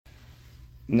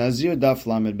Nazir Daf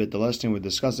Lamed Bet. The last thing we're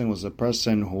discussing was a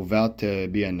person who vowed to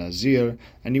be a Nazir,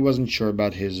 and he wasn't sure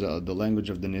about his the language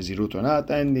of the Nazirut or not,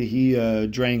 and he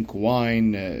drank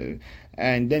wine,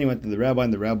 and then he went to the rabbi,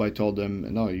 and the rabbi told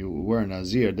him, no, you were a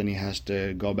Nazir. Then he has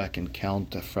to go back and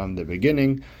count from the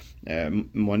beginning.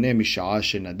 Moneh Misha'ah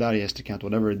Nadar, he has to count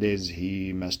whatever days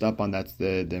he messed up on. That's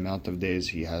the amount of days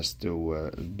he has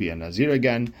to be a Nazir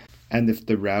again. And if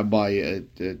the rabbi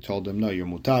told him, no, you're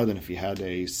mutar, then if he had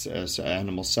a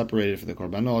animal separated for the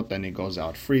korbanot, then he goes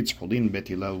out free. Tzchulin Bet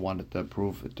Hillel wanted to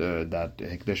prove that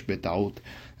Hekdesh B'ta'ut,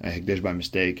 Hekdesh by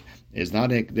mistake, is not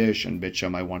Hekdesh, and Bet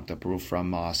Shammai wanted to prove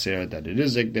from Maaser that it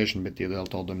is Hekdesh, and Bet Hillel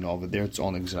told him, no, over there it's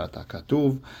only Gzerat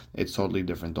HaKatuv, it's totally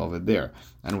different over there.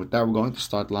 And with that, we're going to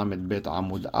start Lamed Bet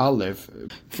Amud Aleph.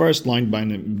 First line by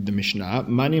the Mishnah,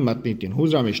 Mani Matnitin.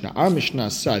 Who's our Mishnah? Our Mishnah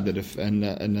said that if a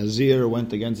Nazir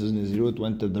went against his Nazirut,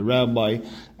 went to the rabbi,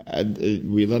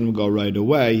 we let him go right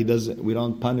away. We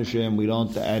don't punish him. We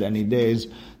don't add any days.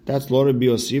 That's lo Rabbi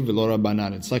Yossi v'lo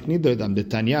Rabbanan. It's like neither of them. The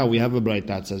Tanya, we have a bright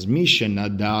that says, Misha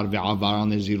nadar ve'avar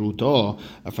naziruto.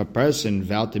 If a person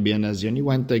vowed to be a Nazir and he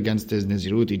went against his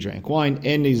Nazirut, he drank wine,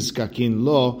 and his kakin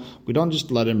lo, we don't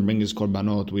just let him bring his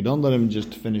korbanot. We don't let him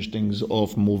just finish things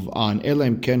off, move on.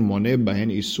 Elam ken moneh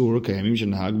bahen isur kayamim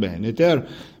shenahag bahen eter.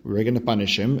 We're going to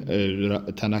punish him.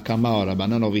 Tanakama or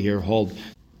Rabbanan over here hold.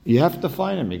 You have to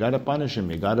fine him. You got to punish him.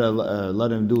 You got to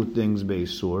let him do things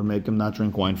beisur, make him not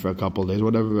drink wine for a couple of days,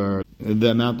 whatever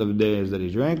the amount of days that he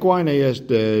drank wine. He has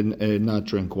to not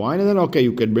drink wine, and then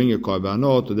you could bring your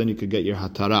korbanot, or then you could get your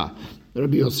hatara.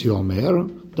 Rabbi Yossi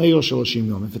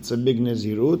Omer, if it's a big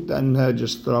nazirut, then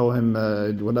just throw him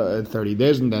 30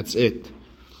 days, and that's it.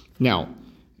 Now,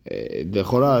 the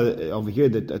Chora over here,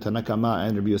 that Tanakama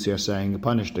and Rabbi Yossi are saying,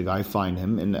 punish the guy, fine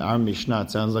him. In our Mishnah, it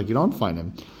sounds like you don't fine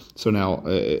him. So now,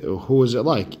 who is it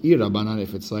like? Rabbanan,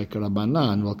 if it's like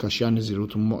Rabbanan, well, Kashan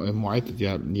Nazirut Mu'aytat,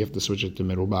 you have to switch it to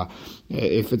Merubah.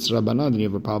 If it's Rabbanan, then you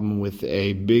have a problem with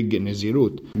a big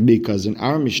Nazirut. Because in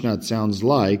our Mishnah, it sounds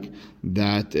like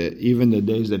that even the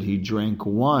days that he drank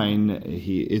wine,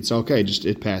 it's okay, just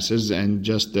it passes, and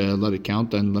just let it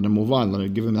count and let him move on. Let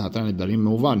him give him the Hatan Darim,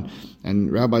 move on.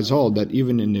 And rabbis hold that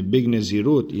even in a big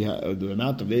Nazirut, the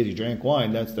amount of days he drank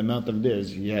wine, that's the amount of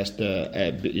days you have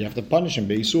to punish him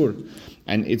beisur.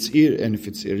 And if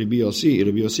it's Rabbi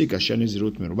Yossi, Kasher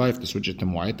Nazirut Merubah, you have to switch it to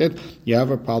Mu'aytat. You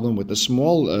have a problem with the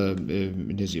small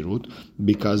Nazirut,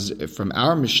 because from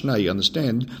our Mishnah, you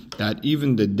understand that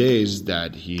even the days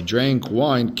that he drank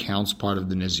wine counts part of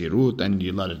the Nazirut, and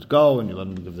you let it go, and you let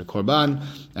him give the Korban.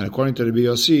 And according to Rabbi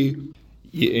Yossi,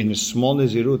 in a small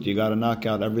Nazirut, you got to knock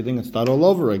out everything and start all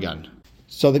over again.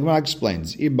 So the Gemara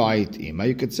explains, Ibayit Ima,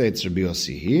 you could say it's Rabbi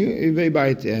Yossi.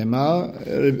 Ibayit Ima,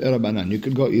 Rabbanan. You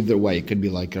could go either way. It could be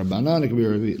like Rabbanan, it could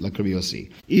be like Rabbi Yossi.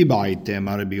 Ibayit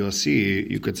Ima, Rabbi Yossi,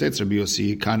 you could say it's Rabbi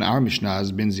Yossi. Kan our Mishnah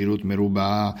has been Zirut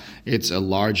Merubah. It's a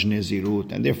large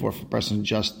Nazirut, and therefore if a person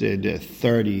just did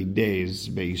 30 days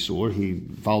Beisur, he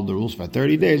followed the rules for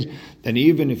 30 days, then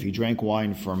even if he drank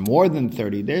wine for more than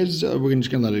 30 days, we're just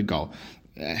going to let it go.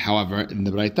 However, in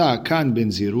the Braita, kan bin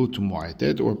zirut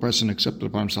mu'aytet, or a person accepted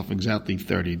upon himself exactly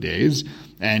 30 days,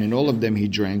 and in all of them he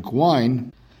drank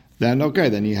wine, then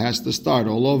he has to start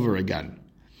all over again.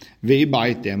 You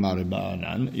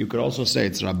could also say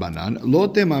it's Rabbanan. Lo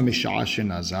tema misha'ah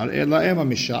shenazar, ela ema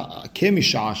ke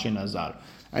misha'ah shenazar.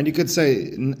 And you could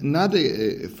say, not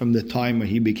from the time when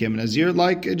he became a Nazir,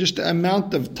 like just the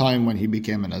amount of time when he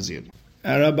became a Nazir.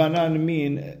 Rabbanan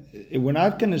mean, we're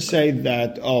not going to say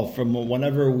that, from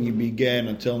whenever we began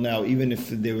until now, even if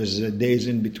there was days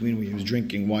in between where he was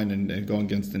drinking wine and going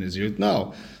against the Nazir.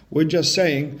 No, we're just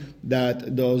saying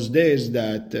that those days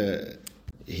that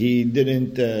he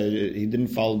didn't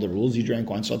follow the rules, he drank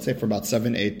wine. So let's say for about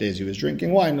 7-8 days he was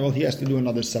drinking wine. Well, he has to do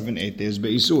another 7-8 days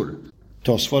be'isur.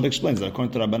 Tosfot explains that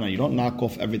according to Rabbanan, you don't knock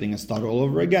off everything and start all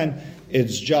over again.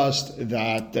 It's just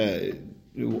that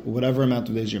whatever amount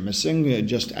of days you're missing,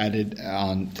 just add it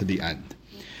on to the end.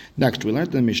 Next, we learned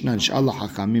in the Mishnah, Inshallah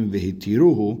Hachamim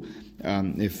v'hitiruhu.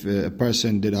 If a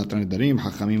person did Hatan Darim,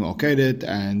 Hachamim okayed it,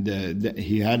 and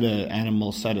he had an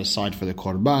animal set aside for the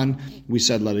Korban, we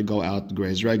said let it go out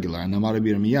graze regular. And Amar Rabbi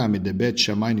Yirmiyah, mid Bet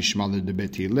Shammai nishmal de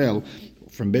Bet Hillel.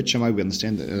 From Bet Shammai, we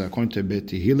understand that according to Bet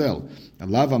Hillel,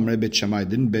 Lav Amre Bet Shammai,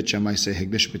 didn't Bet Shammai say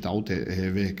Hekdesh b'ta'ut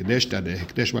ve'hekdesh, that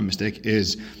Hekdesh by mistake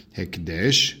is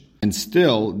Hekdesh? And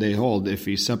still, they hold if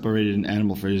he separated an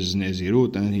animal for his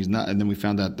Nazirut, and he's not, and then we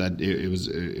found out that it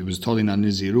was totally not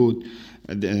Nazirut.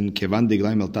 And Kevan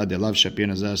Diglaim Elta Delav Shapir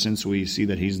Nazar, since we see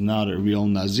that he's not a real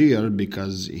Nazir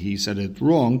because he said it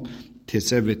wrong,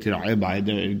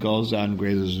 it goes and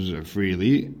grazes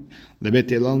freely. The Bet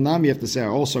Hillel Nam, you have to say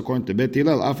also according to Bet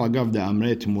Hillel,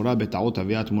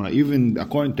 even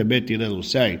according to Bet Hillel, will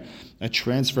say a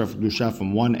transfer of kedusha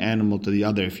from one animal to the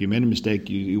other. If you made a mistake,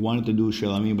 you wanted to do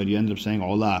shelamim, but you ended up saying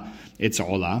olah, it's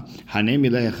olah.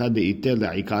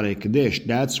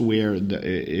 That's where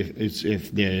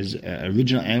if there's an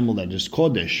original animal that is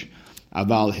kodesh. But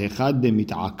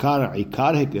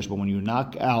when you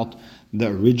knock out the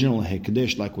original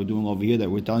hekdesh, like we're doing over here, that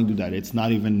we're telling you that it's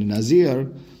not even nazir,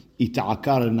 then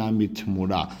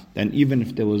even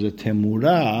if there was a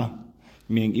temura,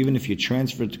 meaning even if you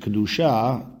transferred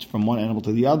kedusha from one animal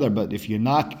to the other, but if you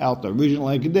knock out the original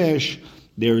hekdesh,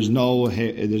 there's no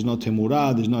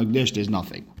temura, there's no hekdesh, there's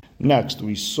nothing. Next,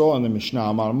 we saw in the Mishnah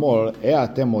Amar Mor,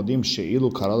 Bet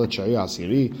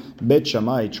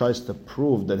Shammai tries to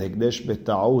prove that Hekdesh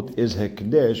Beta'ut is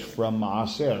Hekdesh from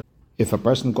Ma'aser. If a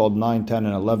person called 9, 10,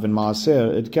 and 11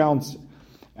 Ma'aser, it counts.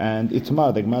 And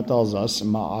Itmar, the Gemara tells us,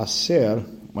 Ma'aser,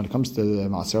 when it comes to the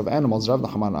Ma'aser of animals, Rav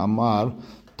Nachman Amar,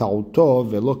 Ta'uto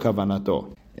velo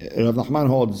kavanato. Rav Nachman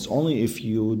holds only if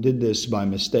you did this by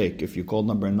mistake. If you called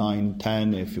number 9,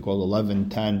 10, if you called 11,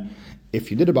 10, if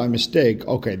you did it by mistake,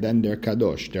 okay, then they're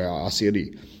kadosh, they're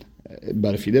asiri.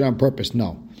 But if you did it on purpose,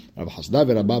 no. His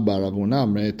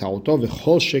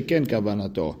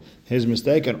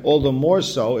mistake, and all the more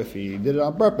so, if he did it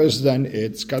on purpose, then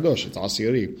it's kadosh, it's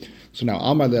asiri. So now,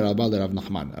 Amar le Rabba le Rav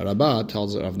Nachman. Rabba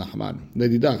tells Rav Nachman,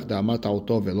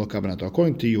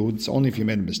 according to you, it's only if you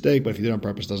made a mistake, but if you did it on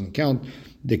purpose, it doesn't count.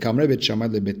 When Bet Shammai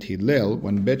told Bet Hillel,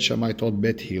 when Bet Shammai told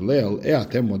Bet Hillel,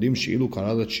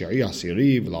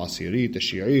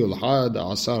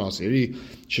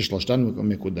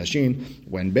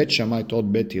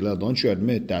 don't you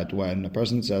admit that when a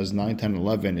person says 9, 10,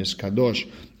 11 is kadosh,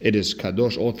 it is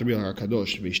kadosh, all three are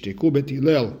kadosh.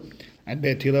 And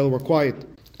Bet Hillel were quiet.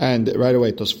 And right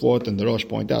away, Tosfot and the Rosh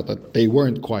point out that they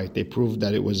weren't quiet. They proved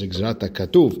that it was Exrata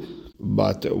Katuv.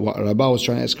 But what Rabbah was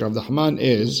trying to ask Rav Nachman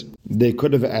is, they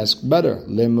could have asked better.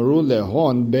 Lemru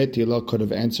lehon, Bet Hillel could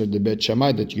have answered the Bet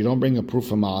Shammai that you don't bring a proof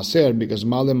from Maaser because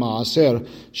Male Maaser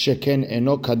sheken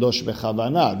eno kadosh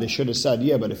bechavana. They should have said,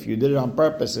 yeah, but if you did it on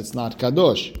purpose, it's not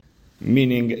kadosh.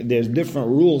 Meaning, there's different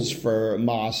rules for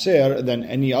Maaser than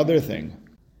any other thing.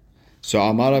 So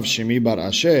Amar Rav Shimi bar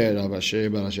Asher, Rav Asher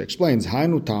bar Asher explains,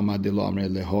 Hainu Tama de lo amre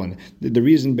lehon. The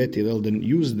reason Bet Hillel didn't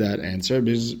use that answer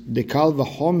is the kal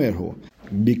v'chomerhu,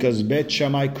 because Bet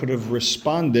Shammai could have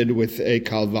responded with a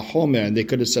kal v'chomer, and they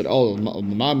could have said, "Oh,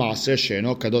 ma maaser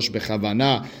she'eno kadosh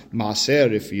bechavana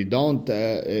maaser. If you don't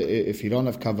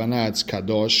have kavana, it's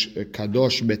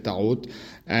kadosh betaut,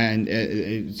 and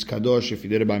it's kadosh if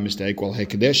you did it by mistake. Well,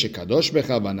 hekdesh kadosh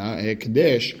bechavana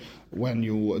hekdesh." When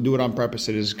you do it on purpose,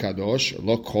 it is kadosh.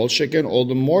 Lo kol sheken, all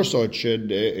the more so it should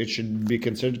be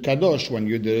considered kadosh when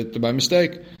you did it by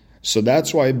mistake. So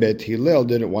that's why Bet Hillel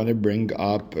didn't want to bring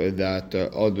up that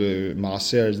the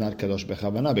maaser is not kadosh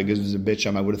bechavana, because the Bet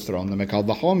Shammai would have thrown them a kal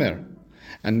v'chomer.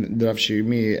 And the Rav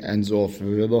Shimi ends off,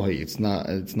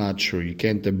 it's not true. You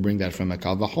can't bring that from a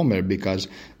kal v'chomer because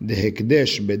the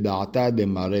hekdesh beda'ata de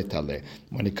maretale.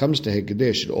 When it comes to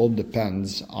hekdesh, it all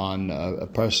depends on a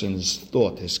person's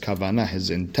thought, his kavanah,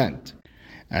 his intent.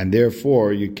 And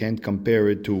therefore, you can't compare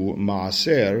it to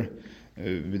maaser.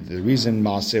 The reason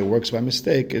maaser works by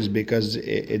mistake is because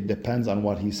it depends on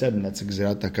what he said, and that's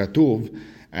Gzerat HaKatuv,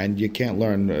 and you can't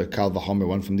learn kal v'chomer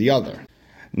one from the other.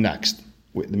 Next.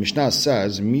 The Mishnah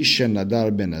says, Misha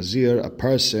Nadar ben Nazir, a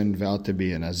person vowed to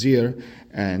be a Nazir,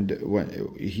 and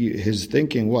his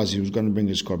thinking was he was going to bring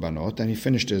his korbanot, and he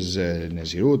finished his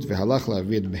Nazirut, v'halach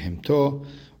la'avid behemto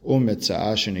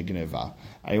u'metza'a shenigneva.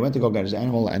 He went to go get his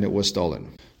animal, and it was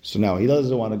stolen. So now he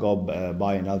doesn't want to go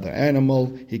buy another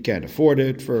animal, he can't afford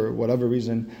it for whatever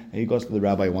reason, and he goes to the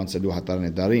rabbi, he wants to do Hatar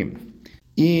Nedarim.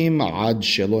 If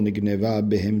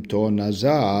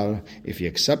he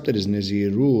accepted his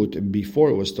Nazirut before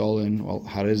it was stolen, well,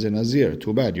 Hariz a Nazir.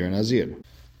 Too bad, you're a Nazir.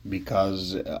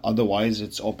 Because otherwise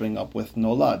it's opening up with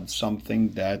Nolad,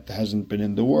 something that hasn't been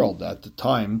in the world. At the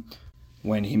time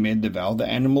when he made the vow, the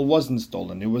animal wasn't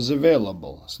stolen, it was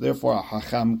available. So therefore a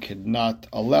Hacham could not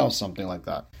allow something like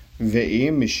that. But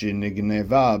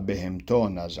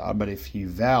if he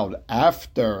vowed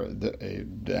after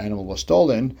the animal was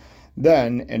stolen,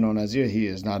 then Eno Nazir, he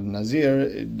is not a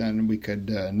Nazir, then we could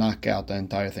knock out the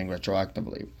entire thing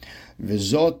retroactively.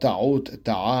 This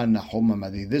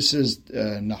is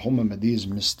Nahum Hamadi's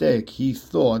mistake. He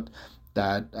thought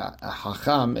that a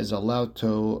Hacham is allowed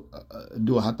to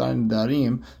do a Hatar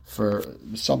Nedarim for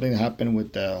something that happened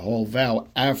with the whole vow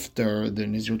after the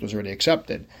Nazirut was already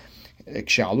accepted.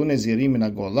 כשעלו נזירים מן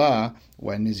הגולה,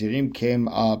 when Nazirim came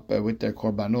up with their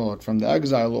korbanot from the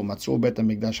exile, ומצאו בית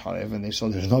המקדש חרב, and they saw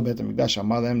there's no בית המקדש,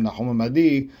 אמר להם נחום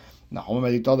המדי, Nahum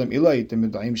Madi told them, if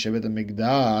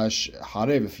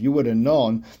you would have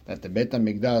known that the Bet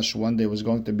HaMikdash one day was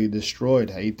going to be destroyed,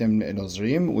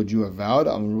 would you have vowed?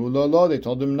 They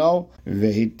told him no.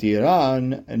 Nahum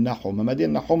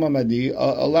Madi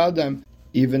allowed them,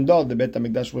 even though the Bet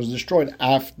HaMikdash was destroyed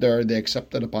after they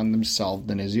accepted upon themselves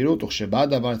the Nezirut.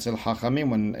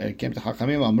 When it came to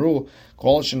Chachamim, Amru,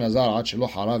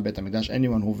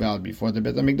 anyone who vowed before the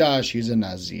Bet HaMikdash, he's a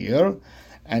Nazir.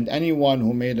 And anyone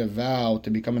who made a vow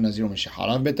to become a Nazir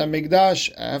Mishaharav Bet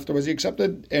HaMikdash, afterwards he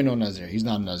accepted, Eno Nazir, he's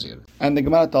not a Nazir. And the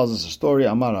Gemara tells us a story,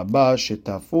 Amar Rabba,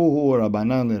 Shetafuhu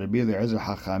Rabbanan Rabbi Eliezer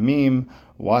Hachamim,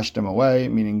 washed them away,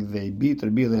 meaning they beat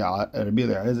Rabbi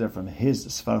Eliezer from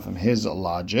his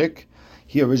logic.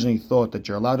 He originally thought that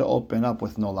you're allowed to open up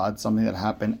with nolad, something that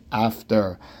happened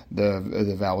after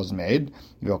the vow was made.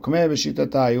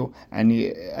 And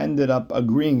he ended up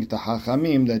agreeing to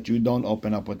Hachamim that you don't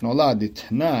open up with nolad.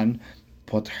 Itnan,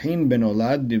 pothin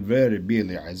benolad divrei Rabbi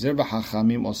Eliezer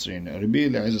v'Hachamim osrin. Rabbi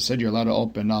Eliezer said you're allowed to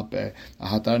open up a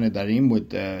hatar nedarim with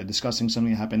discussing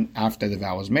something that happened after the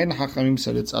vow was made. And Hachamim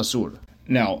said it's asur.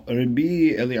 Now,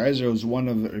 Rabbi Eliezer was one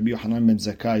of Rabbi Yochanan ben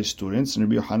Zakkai's students, and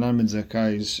Rabbi Yochanan ben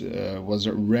Zakkai was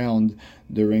around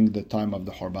during the time of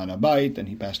the Horban Habayit, and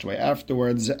he passed away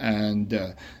afterwards, and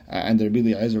Rabbi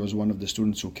Eliezer was one of the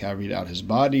students who carried out his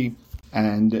body.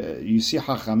 And you see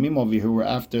Hachamim over here, who were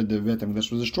after the Bet HaMikdash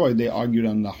was destroyed, they argued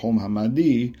on Nahum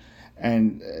Hamadi,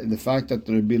 and the fact that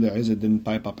Rabbi Eliezer didn't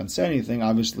pipe up and say anything,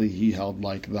 obviously he held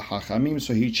like the Hachamim,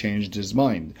 so he changed his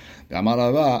mind. Even though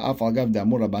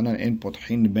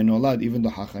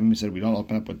Hachamim said we don't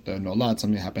open up with the nolad,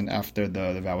 something happened after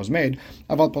the vow was made,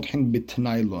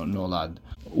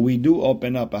 we do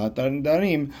open up a hatar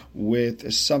nedarim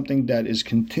with something that is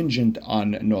contingent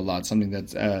on nolad, something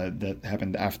that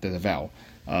happened after the vow.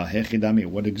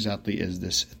 What exactly is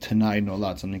this Tanai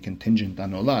Nolad, something contingent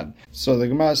on Nolad? So the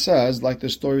Gemara says, like the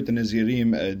story with the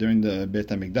Nazirim during the Beit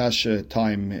HaMikdash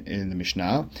time in the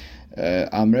Mishnah,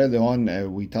 Amre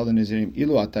Leon, we tell the Nazirim,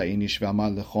 Ilu ata inish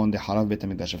ve'amar lechon deharav Beit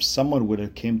HaMikdash. If someone would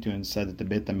have came to you and said that the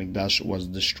Beit HaMikdash was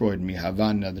destroyed,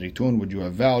 mihavan nadritun, would you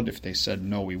have vowed? If they said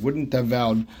no, we wouldn't have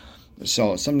vowed.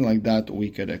 So something like that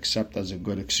we could accept as a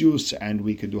good excuse, and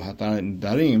we could do hatar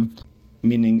nedarim,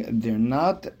 meaning they're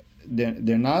not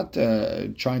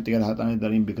trying to get Hatar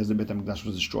Nedarim because the Beit HaMikdash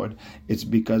was destroyed. It's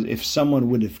because if someone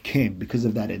would have came because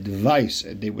of that advice,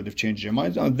 they would have changed their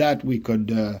minds. On that we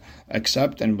could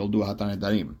accept, and we'll do Hatar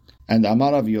Nedarim. And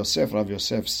Amar Rav Yosef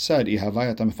said,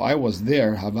 if I was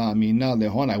there, Hava Amina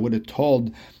Lehon, I would have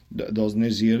told those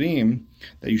Nazirim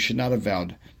that you should not have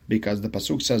vowed, because the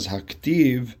pasuk says,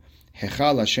 Haktiv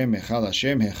Hechal Hashem, Hechal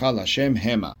Hashem, Hechal Hashem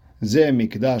Hema. This is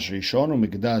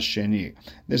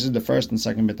the first and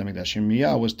second Beit HaMikdash.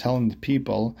 Yirmiyah was telling the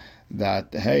people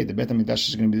that, hey, the Beit HaMikdash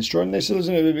is going to be destroyed. And they said,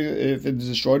 listen, if it's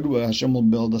destroyed, Hashem will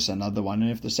build us another one.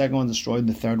 And if the second one is destroyed,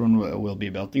 the third one will be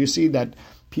built. You see that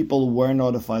people were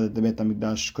notified that the Beit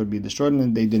HaMikdash could be destroyed,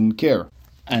 and they didn't care.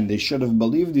 And they should have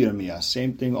believed Yirmiyah.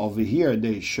 Same thing over here.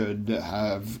 They should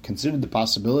have considered the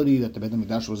possibility that the Beit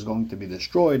HaMikdash was going to be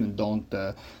destroyed, and don't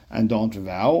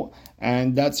vow.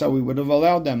 And that's how we would have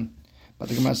allowed them. But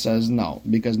the Gemara says no,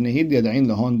 because Nehid Yada'in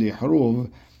Lahon Di'Haruv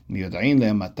Yada'in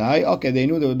Le'Matai. Okay, they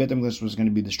knew that the Beit HaMikdash was going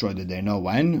to be destroyed. Did they know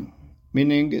when?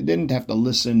 Meaning, they didn't have to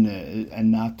listen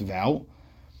and not vow.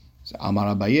 So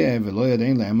Amar Abaye V'lo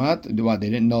Yada'in Le'Mat. They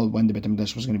didn't know when the Beit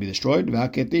HaMikdash was going to be destroyed.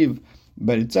 V'Haketiv.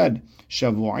 But it said,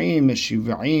 Shavu'im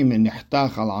Shiv'im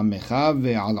Nihtach Al Amecha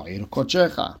Ve'Al Ir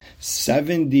Kochecha.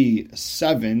 70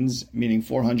 sevens, meaning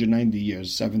 490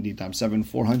 years. 70 times 7,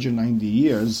 490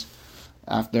 years.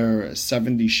 After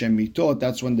 70 Shemitot,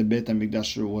 that's when the Beit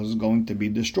HaMikdash was going to be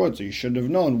destroyed. So you should have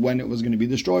known when it was going to be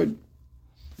destroyed.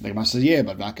 The Gemara says, yeah,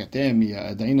 but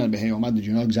did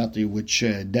you know exactly which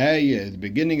day, the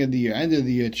beginning of the year, end of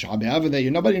the year, Tisha B'Av day?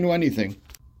 Nobody knew anything.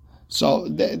 So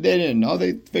they didn't know.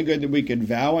 They figured that we could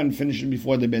vow and finish it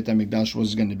before the Beit HaMikdash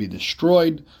was going to be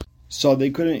destroyed. So they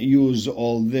couldn't use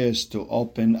all this to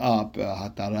open up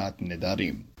Hatarat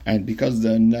Nedarim. And because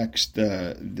the next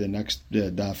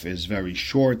daf is very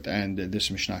short, and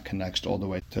this Mishnah connects all the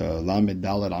way to Lamed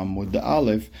Dalet Amud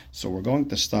Aleph, so we're going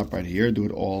to stop right here, do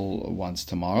it all once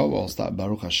tomorrow. We'll stop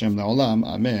Baruch Hashem La'olam.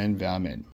 Amen ve'amen.